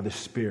by the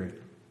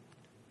Spirit.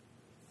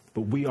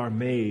 But we are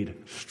made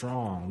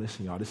strong.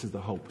 Listen, y'all, this is the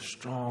hope.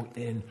 Strong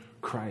in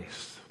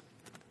Christ.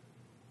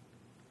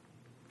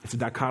 It's a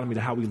dichotomy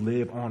to how we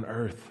live on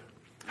earth,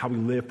 how we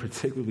live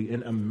particularly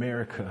in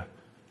America.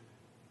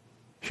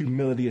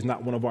 Humility is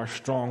not one of our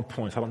strong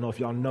points. I don't know if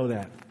y'all know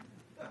that.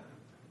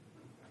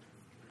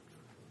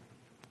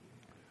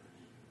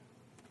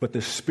 But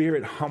the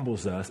Spirit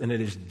humbles us, and it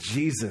is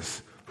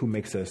Jesus who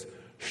makes us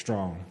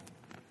strong.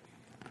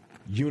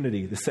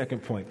 Unity, the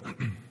second point.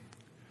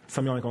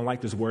 Some of y'all ain't going to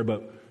like this word,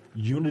 but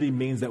unity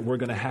means that we're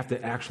going to have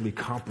to actually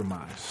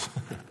compromise.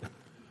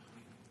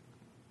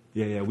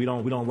 We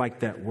don't like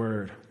that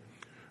word,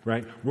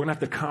 right? We're going to have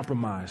to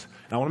compromise.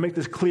 And I want to make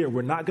this clear.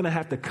 We're not going to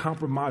have to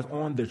compromise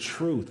on the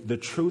truth. The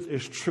truth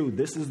is true.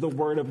 This is the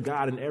word of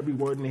God, and every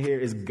word in here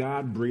is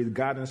God-breathed,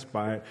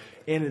 God-inspired,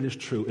 and it is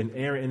true,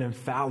 inerrant and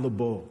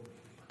infallible.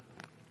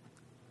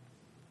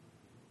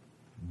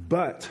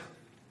 But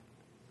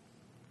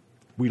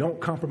we don't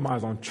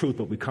compromise on truth,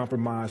 but we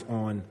compromise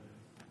on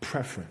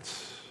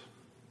preference.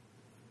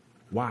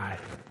 Why?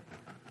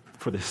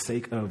 For the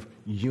sake of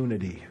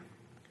unity.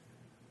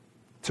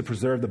 To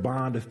preserve the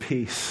bond of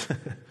peace.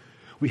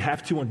 We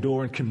have to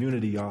endure in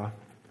community, y'all.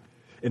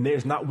 And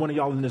there's not one of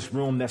y'all in this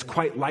room that's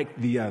quite like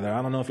the other.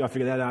 I don't know if y'all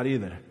figured that out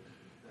either.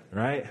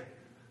 Right?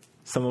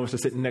 Some of us are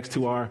sitting next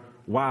to our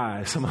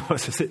wives. Some of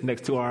us are sitting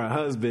next to our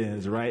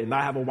husbands, right? And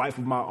I have a wife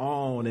of my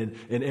own,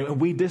 and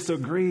we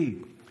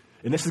disagree.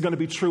 And this is going to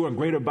be true in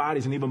greater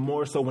bodies, and even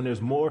more so when there's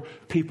more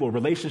people.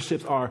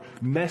 Relationships are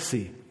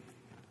messy.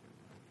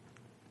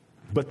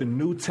 But the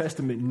New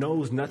Testament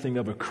knows nothing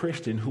of a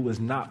Christian who is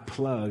not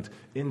plugged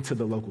into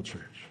the local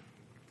church.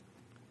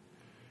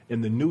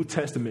 And the New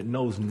Testament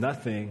knows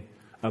nothing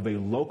of a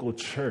local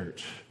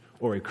church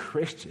or a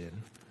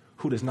Christian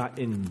who does not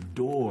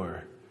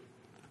endure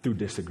through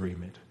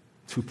disagreement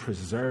to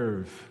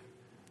preserve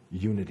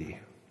unity.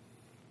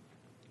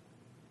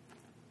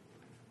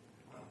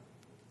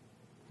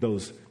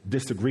 Those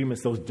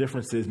disagreements, those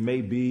differences may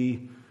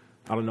be,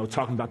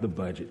 talking about the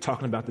budget,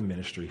 talking about the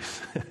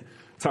ministries,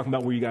 talking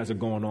about where you guys are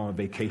going on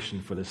vacation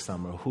for this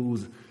summer,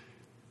 whose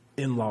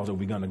in-laws are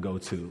we going to go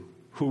to,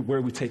 where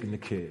are we taking the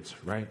kids,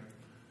 right?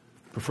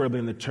 Preferably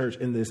in the church,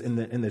 in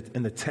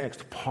the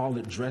text, Paul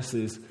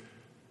addresses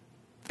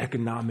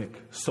economic,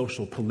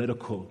 social,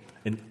 political,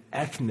 and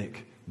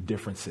ethnic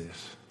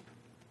differences.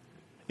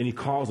 And he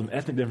calls them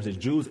ethnic differences,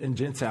 Jews and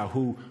Gentile,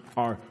 who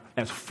are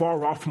as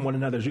far off from one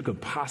another as you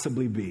could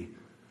possibly be,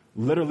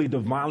 literally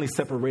divinely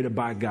separated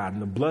by God.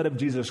 And the blood of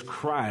Jesus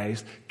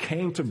Christ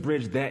came to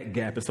bridge that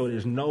gap. And so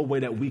there's no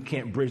way that we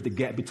can't bridge the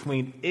gap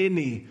between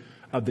any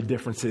of the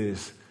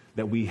differences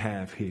that we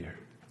have here,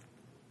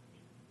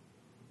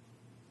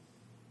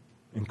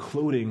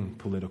 including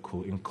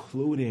political,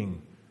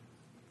 including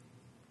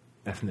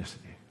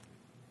ethnicity.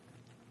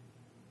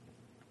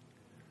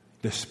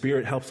 The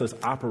Spirit helps us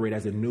operate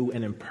as a new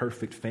and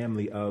imperfect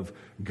family of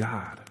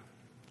God.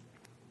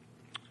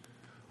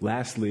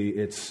 Lastly,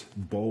 it's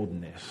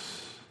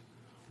boldness.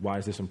 Why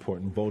is this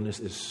important? Boldness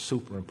is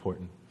super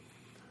important.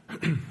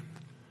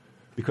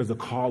 Because the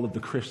call of the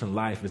Christian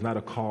life is not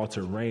a call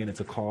to reign, it's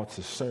a call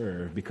to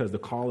serve. Because the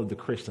call of the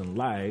Christian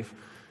life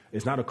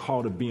is not a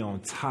call to be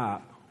on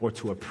top or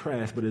to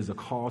oppress, but it is a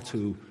call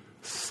to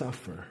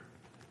suffer.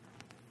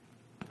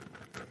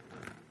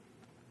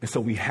 And so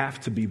we have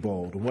to be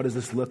bold. And what does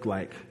this look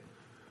like?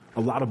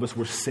 A lot of us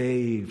were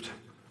saved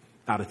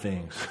out of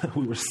things.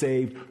 We were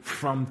saved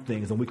from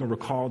things, and we can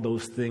recall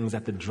those things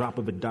at the drop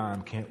of a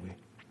dime, can't we?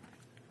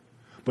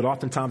 But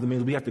oftentimes it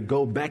means we have to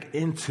go back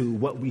into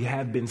what we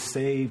have been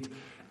saved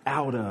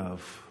out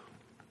of.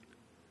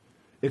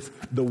 It's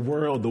the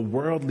world, the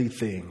worldly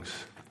things,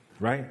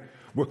 right?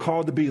 We're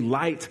called to be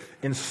light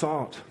and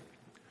salt.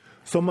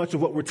 So much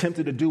of what we're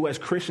tempted to do as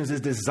Christians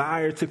is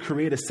desire to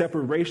create a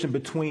separation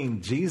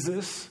between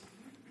Jesus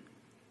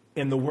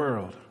and the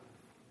world.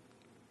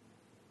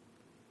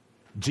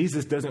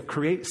 Jesus doesn't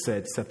create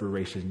said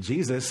separation.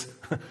 Jesus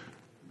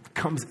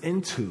comes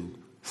into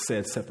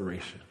said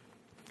separation.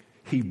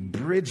 He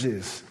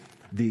bridges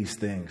these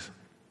things.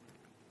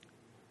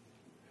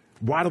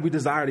 Why do we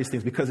desire these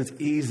things? Because it's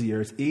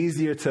easier. It's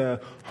easier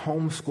to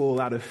homeschool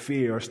out of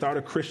fear, or start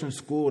a Christian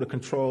school to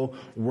control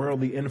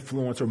worldly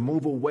influence, or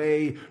move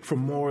away from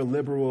more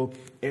liberal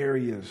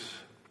areas.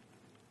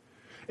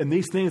 And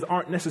these things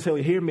aren't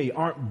necessarily, hear me,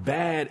 aren't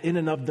bad in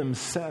and of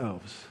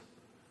themselves.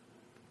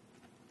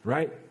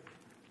 Right?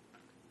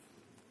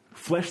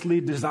 Fleshly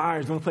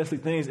desires, doing fleshly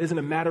things isn't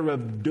a matter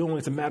of doing,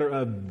 it's a matter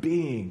of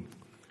being.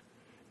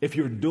 if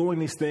you're doing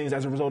these things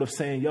as a result of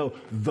saying, yo,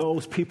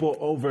 those people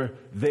over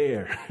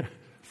there,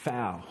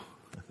 foul.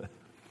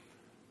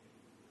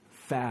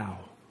 Foul.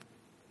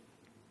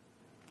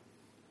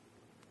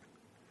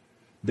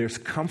 There's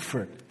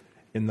comfort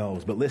in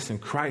those. But listen,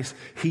 Christ,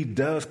 he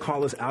does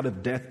call us out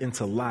of death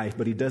into life,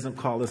 but he doesn't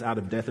call us out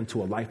of death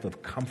into a life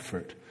of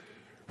comfort.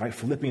 Right?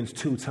 Philippians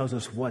 2 tells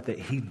us what? That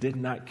he did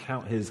not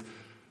count his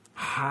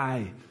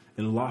high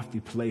and lofty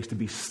place to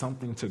be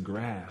something to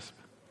grasp.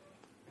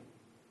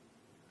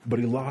 But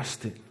he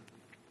lost it.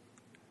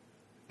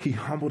 He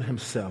humbled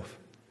himself.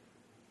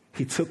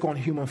 He took on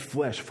human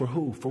flesh. For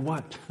who? For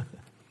what?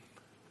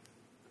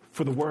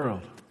 For the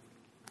world.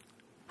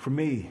 For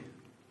me.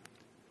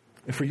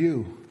 And for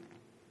you.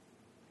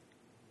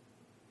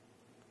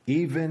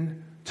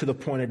 Even to the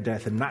point of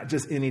death, and not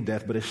just any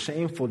death, but a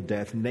shameful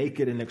death,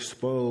 naked and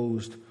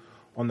exposed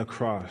on the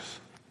cross.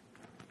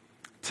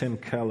 Tim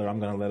Keller, I'm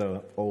going to let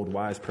an old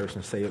wise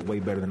person say it way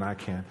better than I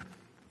can.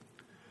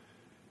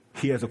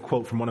 He has a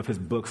quote from one of his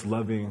books,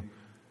 Loving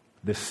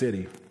the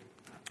City,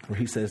 where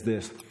he says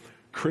this: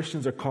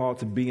 Christians are called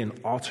to be an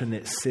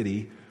alternate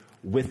city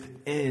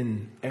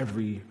within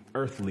every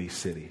earthly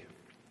city.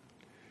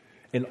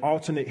 An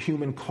alternate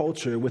human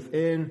culture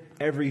within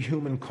every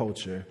human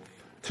culture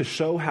to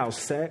show how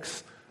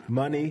sex,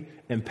 money,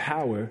 and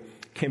power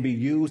can be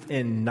used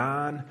in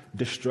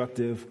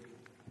non-destructive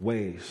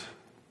ways.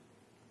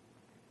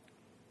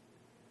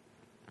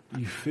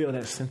 You feel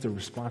that sense of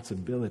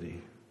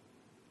responsibility.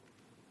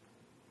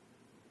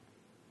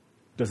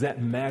 Does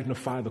that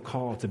magnify the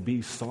call to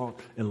be salt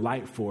and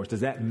light for us?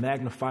 Does that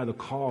magnify the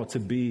call to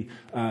be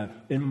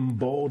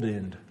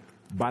emboldened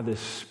by the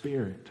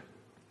Spirit?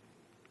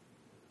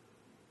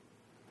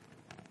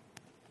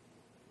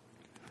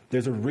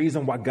 There's a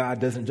reason why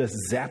God doesn't just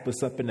zap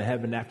us up into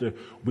heaven after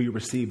we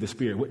receive the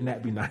Spirit. Wouldn't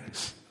that be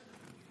nice?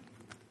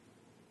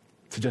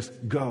 To just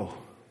go.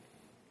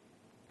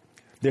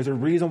 There's a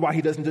reason why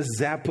he doesn't just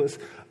zap us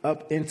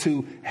up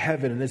into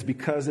heaven, and it's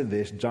because of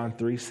this. John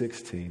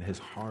 3:16, his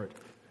heart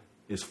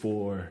is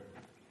for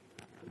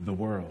the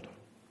world.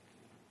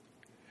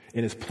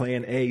 And his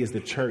plan A is the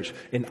church,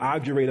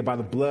 inaugurated by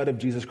the blood of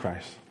Jesus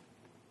Christ.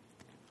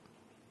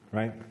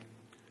 Right?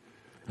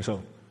 And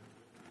so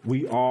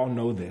we all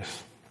know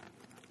this,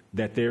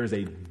 that there is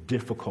a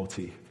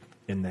difficulty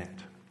in that.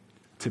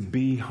 To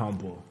be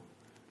humble,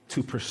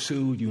 to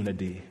pursue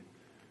unity,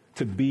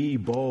 to be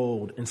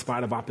bold in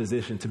spite of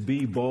opposition, to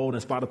be bold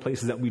in spite of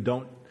places that we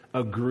don't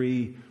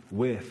agree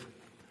with.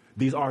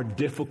 These are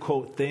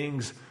difficult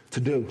things to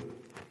do.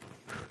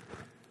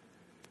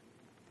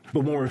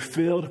 But when we're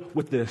filled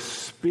with the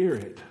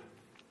Spirit,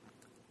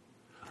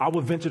 I will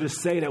venture to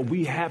say that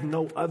we have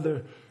no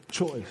other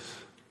choice.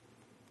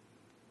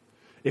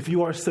 If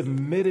you are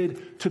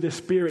submitted to the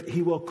Spirit,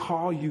 he will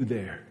call you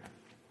there.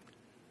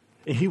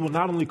 And he will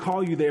not only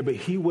call you there, but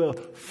he will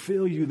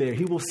fill you there.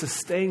 He will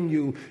sustain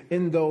you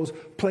in those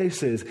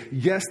places.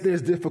 Yes,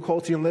 there's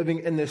difficulty in living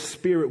in the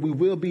Spirit. We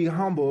will be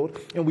humbled,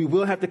 and we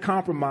will have to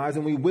compromise,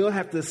 and we will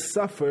have to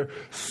suffer.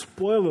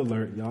 Spoiler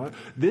alert, y'all.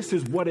 This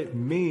is what it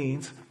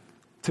means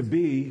to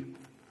be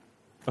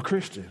a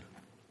Christian.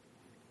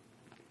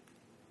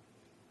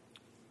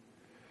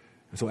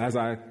 And so as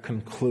I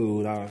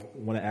conclude, I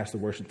want to ask the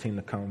worship team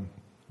to come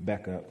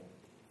back up.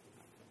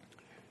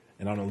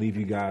 And I want to leave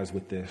you guys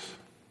with this.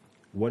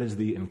 What is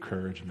the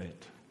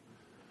encouragement?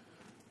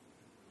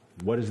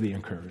 What is the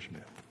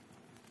encouragement?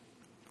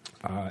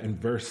 In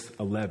verse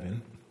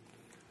 11,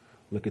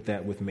 look at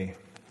that with me.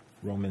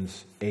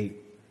 Romans 8.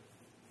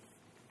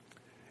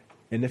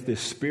 And if the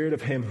Spirit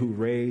of him who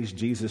raised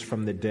Jesus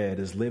from the dead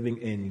is living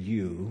in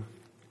you,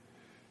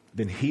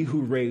 then he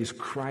who raised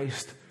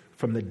Christ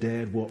from the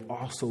dead will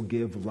also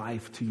give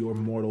life to your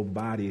mortal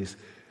bodies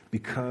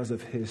because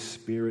of his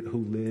Spirit who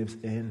lives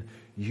in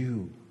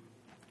you.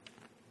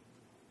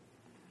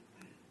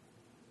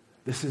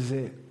 This is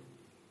it.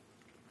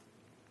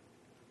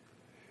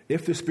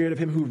 If the Spirit of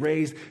him who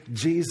raised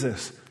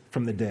Jesus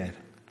from the dead,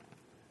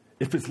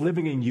 if it's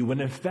living in you, and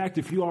in fact,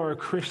 if you are a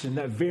Christian,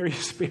 that very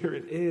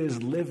Spirit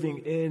is living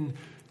in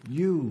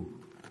you.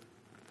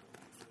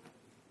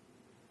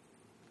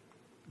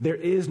 There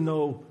is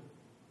no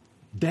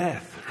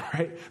death,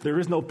 right? There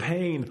is no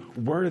pain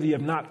worthy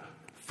of not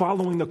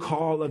following the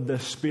call of the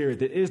Spirit.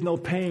 There is no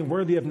pain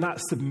worthy of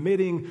not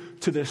submitting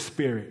to the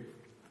Spirit.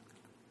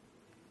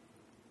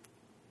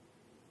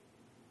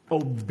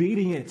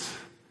 Obedience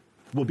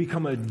will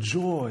become a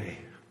joy.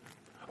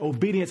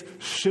 Obedience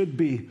should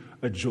be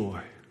a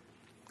joy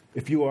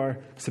if you are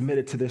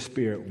submitted to the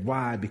Spirit.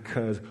 Why?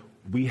 Because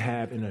we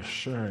have an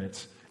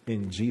assurance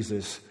in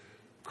Jesus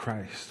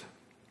Christ.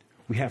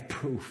 We have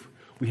proof.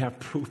 We have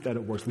proof that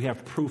it works. We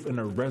have proof in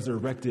a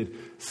resurrected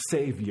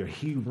Savior.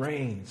 He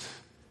reigns.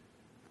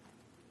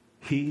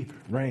 He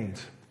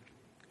reigns.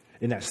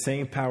 And that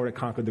same power that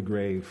conquered the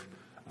grave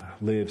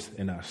lives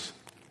in us.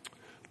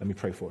 Let me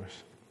pray for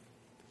us.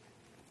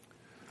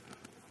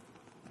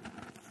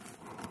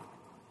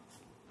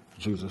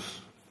 Jesus,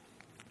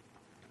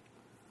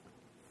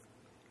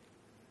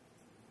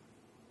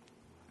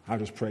 I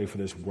just pray for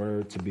this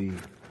word to be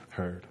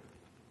heard.